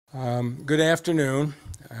Good afternoon.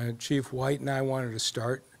 Chief White and I wanted to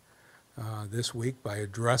start this week by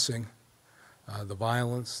addressing the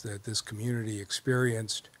violence that this community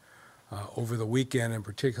experienced over the weekend, and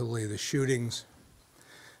particularly the shootings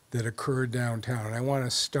that occurred downtown. And I want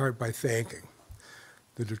to start by thanking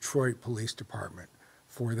the Detroit Police Department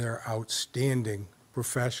for their outstanding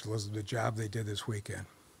professionalism, the job they did this weekend.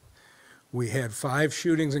 We had 5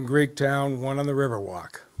 shootings in Greektown, 1 on the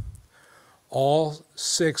Riverwalk. All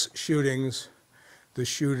 6 shootings, the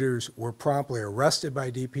shooters were promptly arrested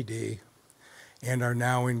by DPD and are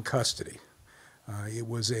now in custody. It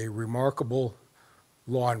was a remarkable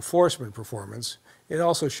law enforcement performance. It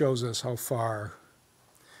also shows us how far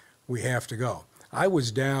we have to go. I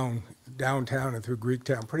was downtown and through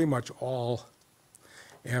Greektown pretty much all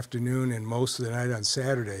afternoon and most of the night on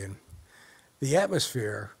Saturday, and the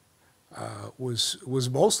atmosphere was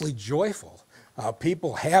mostly joyful.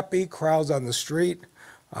 People happy, crowds on the street,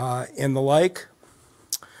 and the like.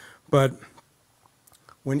 But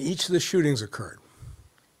when each of the shootings occurred,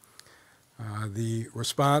 the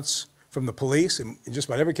response from the police, in just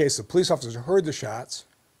about every case, the police officers heard the shots,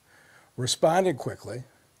 responded quickly.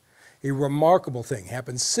 A remarkable thing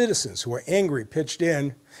happened. Citizens who were angry pitched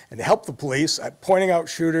in and helped the police, pointing out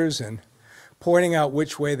shooters and pointing out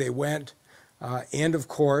which way they went. And of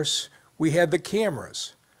course, we had the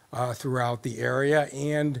cameras throughout the area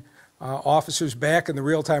and officers back in the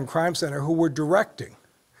real-time crime center who were directing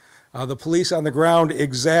the police on the ground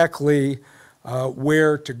exactly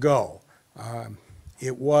where to go.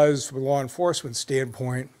 It was, from a law enforcement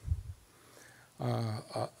standpoint,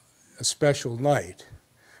 a special night.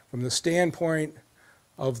 From the standpoint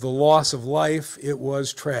of the loss of life, it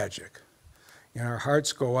was tragic. And our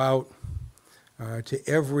hearts go out to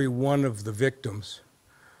every one of the victims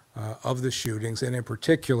of the shootings, and in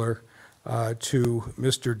particular to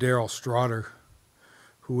Mr. Darrell Strawder,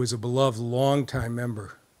 who is a beloved longtime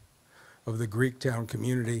member of the Greektown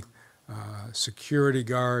community, security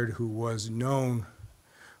guard who was known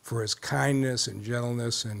for his kindness and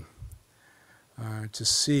gentleness. And to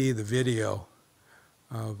see the video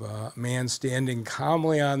of a man standing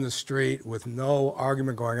calmly on the street with no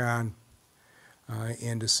argument going on,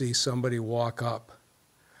 and to see somebody walk up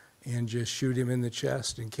and just shoot him in the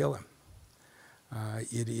chest and kill him.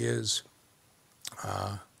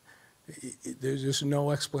 There's just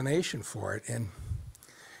no explanation for it. And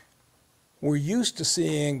we're used to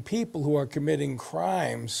seeing people who are committing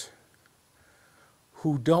crimes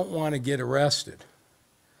who don't want to get arrested.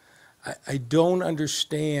 I don't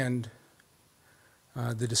understand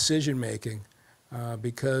the decision-making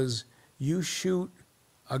because you shoot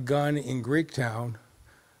a gun in Greektown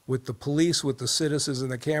with the police, with the citizens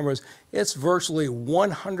and the cameras, it's virtually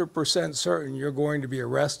 100% certain you're going to be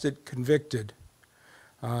arrested, convicted,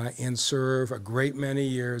 and serve a great many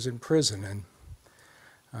years in prison.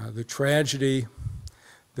 And the tragedy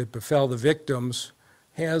that befell the victims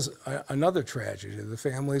has another tragedy, the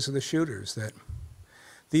families of the shooters, that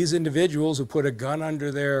these individuals who put a gun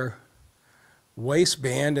under their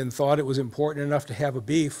waistband and thought it was important enough to have a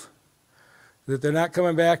beef, that they're not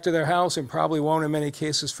coming back to their house and probably won't in many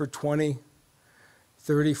cases for 20,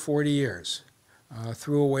 30, 40 years.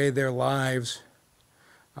 Threw away their lives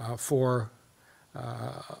for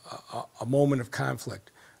a moment of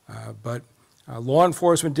conflict. But law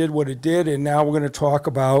enforcement did what it did, and now we're going to talk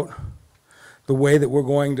about the way that we're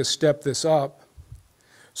going to step this up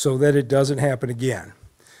so that it doesn't happen again.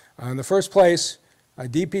 In the first place,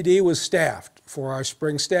 DPD was staffed for our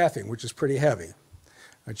spring staffing, which is pretty heavy.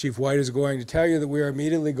 Chief White is going to tell you that we are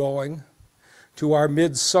immediately going to our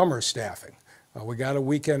midsummer staffing. We got a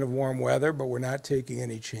weekend of warm weather, but we're not taking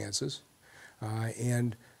any chances.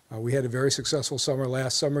 We had a very successful summer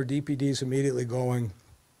last summer. DPD is immediately going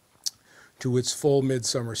to its full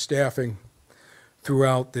midsummer staffing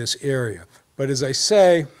throughout this area. But as I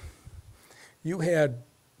say, you had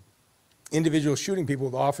individuals shooting people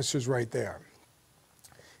with officers right there.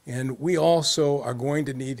 And we also are going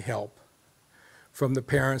to need help from the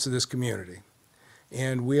parents of this community.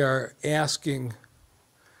 And we are asking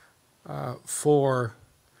for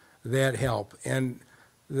that help. And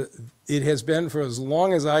it has been for as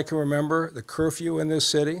long as I can remember, the curfew in this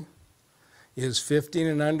city is 15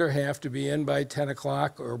 and under have to be in by 10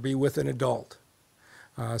 o'clock or be with an adult.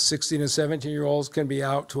 16 and 17-year-olds can be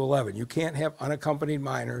out to 11. You can't have unaccompanied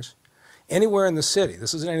minors anywhere in the city.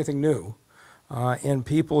 This isn't anything new. And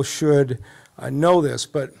people should know this,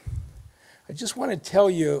 but I just want to tell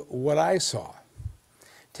you what I saw.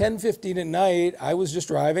 10:15 at night, I was just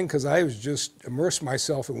driving because I was just immersed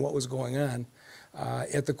myself in what was going on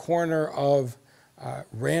at the corner of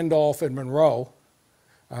Randolph and Monroe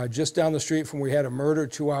just down the street from where we had a murder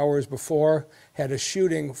 2 hours before, had a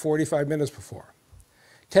shooting 45 minutes before.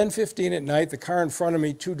 10:15 at night, the car in front of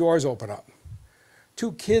me, 2 doors open up.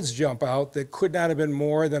 2 kids jump out that could not have been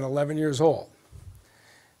more than 11 years old.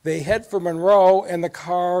 They head for Monroe and the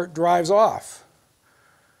car drives off.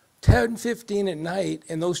 10:15 at night,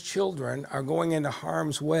 and those children are going into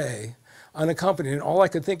harm's way unaccompanied. And all I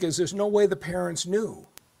could think is there's no way the parents knew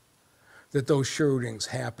that those shootings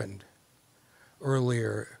happened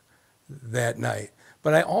earlier that night.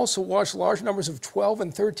 But I also watched large numbers of 12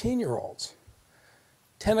 and 13-year-olds,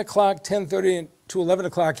 10 o'clock, 10:30 to 11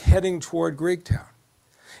 o'clock heading toward Greektown.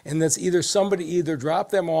 And that's either somebody either dropped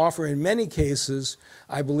them off, or in many cases,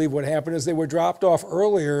 I believe what happened is they were dropped off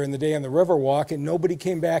earlier in the day on the Riverwalk and nobody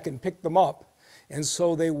came back and picked them up. And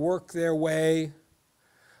so they worked their way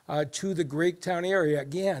to the Greektown area.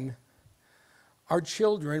 Again, our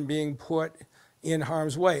children being put in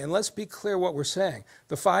harm's way. And let's be clear what we're saying.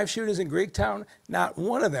 The 5 shootings in Greektown, not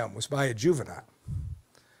one of them was by a juvenile.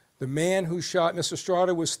 The man who shot Mr.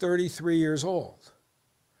 Strada was 33 years old.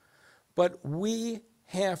 But we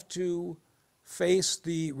have to face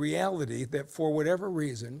the reality that for whatever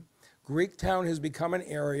reason, Greektown has become an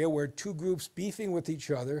area where 2 groups beefing with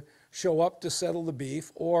each other show up to settle the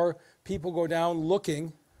beef, or people go down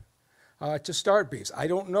looking to start beefs. I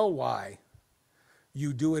don't know why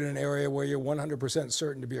you do it in an area where you're 100%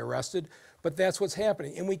 certain to be arrested, but that's what's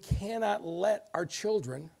happening. And we cannot let our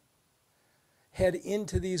children head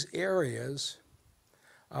into these areas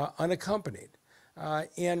unaccompanied.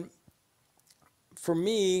 And for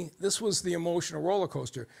me, this was the emotional roller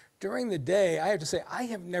coaster. During the day, I have to say, I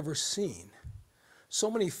have never seen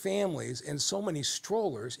so many families and so many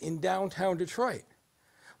strollers in downtown Detroit.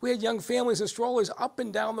 We had young families and strollers up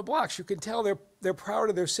and down the blocks. You can tell they're proud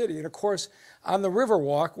of their city. And of course, on the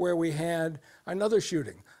Riverwalk, where we had another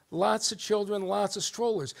shooting, lots of children, lots of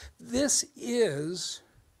strollers. This is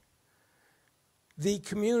the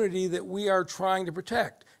community that we are trying to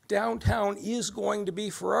protect. Downtown is going to be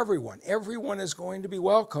for everyone. Everyone is going to be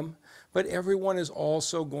welcome, but everyone is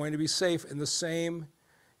also going to be safe, and the same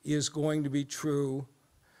is going to be true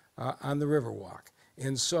on the Riverwalk.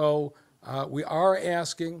 And so we are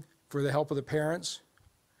asking for the help of the parents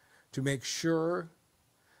to make sure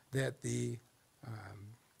that the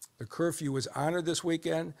curfew is honored this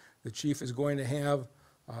weekend. The chief is going to have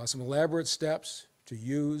some elaborate steps to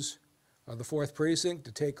use the 4th Precinct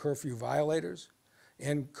to take curfew violators.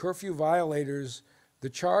 And curfew violators, the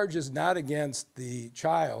charge is not against the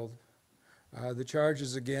child, the charge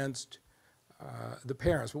is against the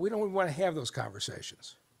parents. But we don't want to have those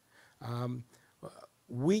conversations.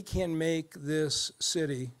 We can make this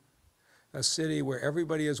city a city where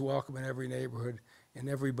everybody is welcome in every neighborhood and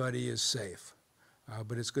everybody is safe.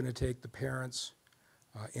 But it's going to take the parents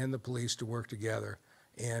and the police to work together.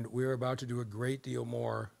 And we're about to do a great deal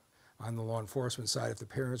more on the law enforcement side. If the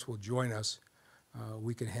parents will join us,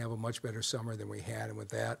 we can have a much better summer than we had. And with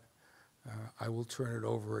that, I will turn it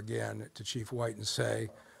over again to Chief White and say,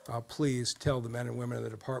 please tell the men and women of the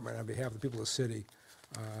department on behalf of the people of the city,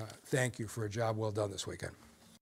 thank you for a job well done this weekend.